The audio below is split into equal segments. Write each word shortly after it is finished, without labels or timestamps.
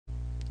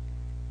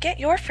Get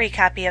your free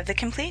copy of the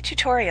complete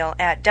tutorial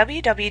at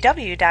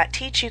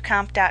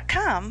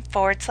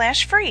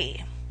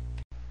www.teachucomp.com/free.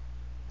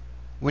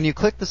 When you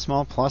click the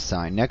small plus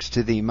sign next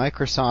to the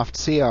Microsoft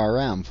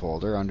CRM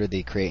folder under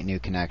the Create New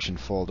Connection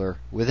folder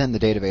within the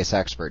Database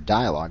Expert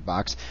dialog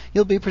box,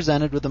 you'll be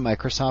presented with the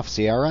Microsoft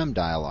CRM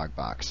dialog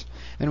box.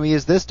 And we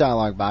use this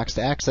dialog box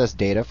to access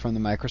data from the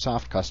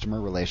Microsoft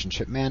Customer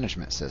Relationship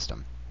Management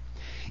System.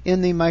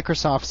 In the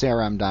Microsoft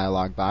CRM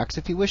dialog box,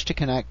 if you wish to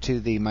connect to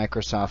the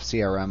Microsoft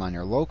CRM on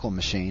your local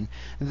machine,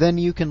 then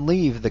you can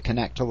leave the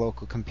Connect to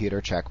Local Computer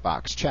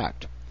checkbox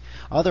checked.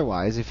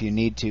 Otherwise, if you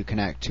need to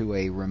connect to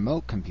a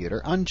remote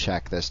computer,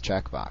 uncheck this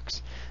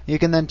checkbox. You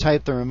can then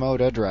type the remote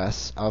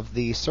address of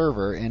the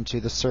server into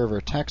the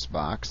server text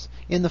box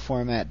in the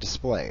format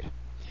displayed.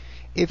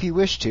 If you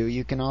wish to,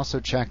 you can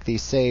also check the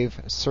Save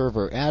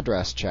Server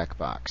Address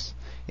checkbox.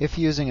 If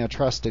using a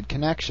trusted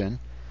connection,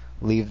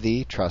 leave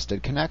the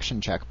Trusted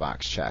Connection checkbox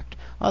checked.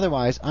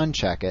 Otherwise,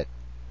 uncheck it,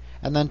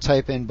 and then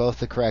type in both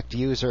the correct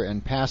user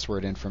and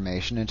password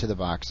information into the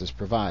boxes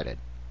provided.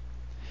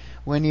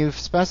 When you've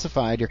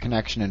specified your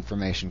connection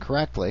information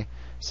correctly,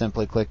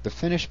 simply click the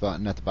Finish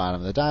button at the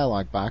bottom of the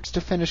dialog box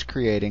to finish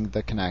creating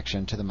the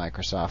connection to the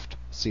Microsoft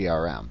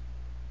CRM.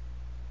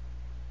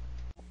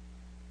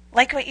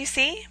 Like what you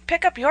see?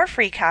 Pick up your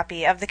free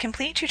copy of the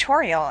complete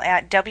tutorial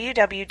at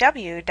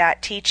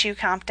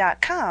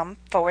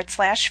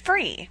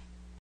www.teachucomp.com/free.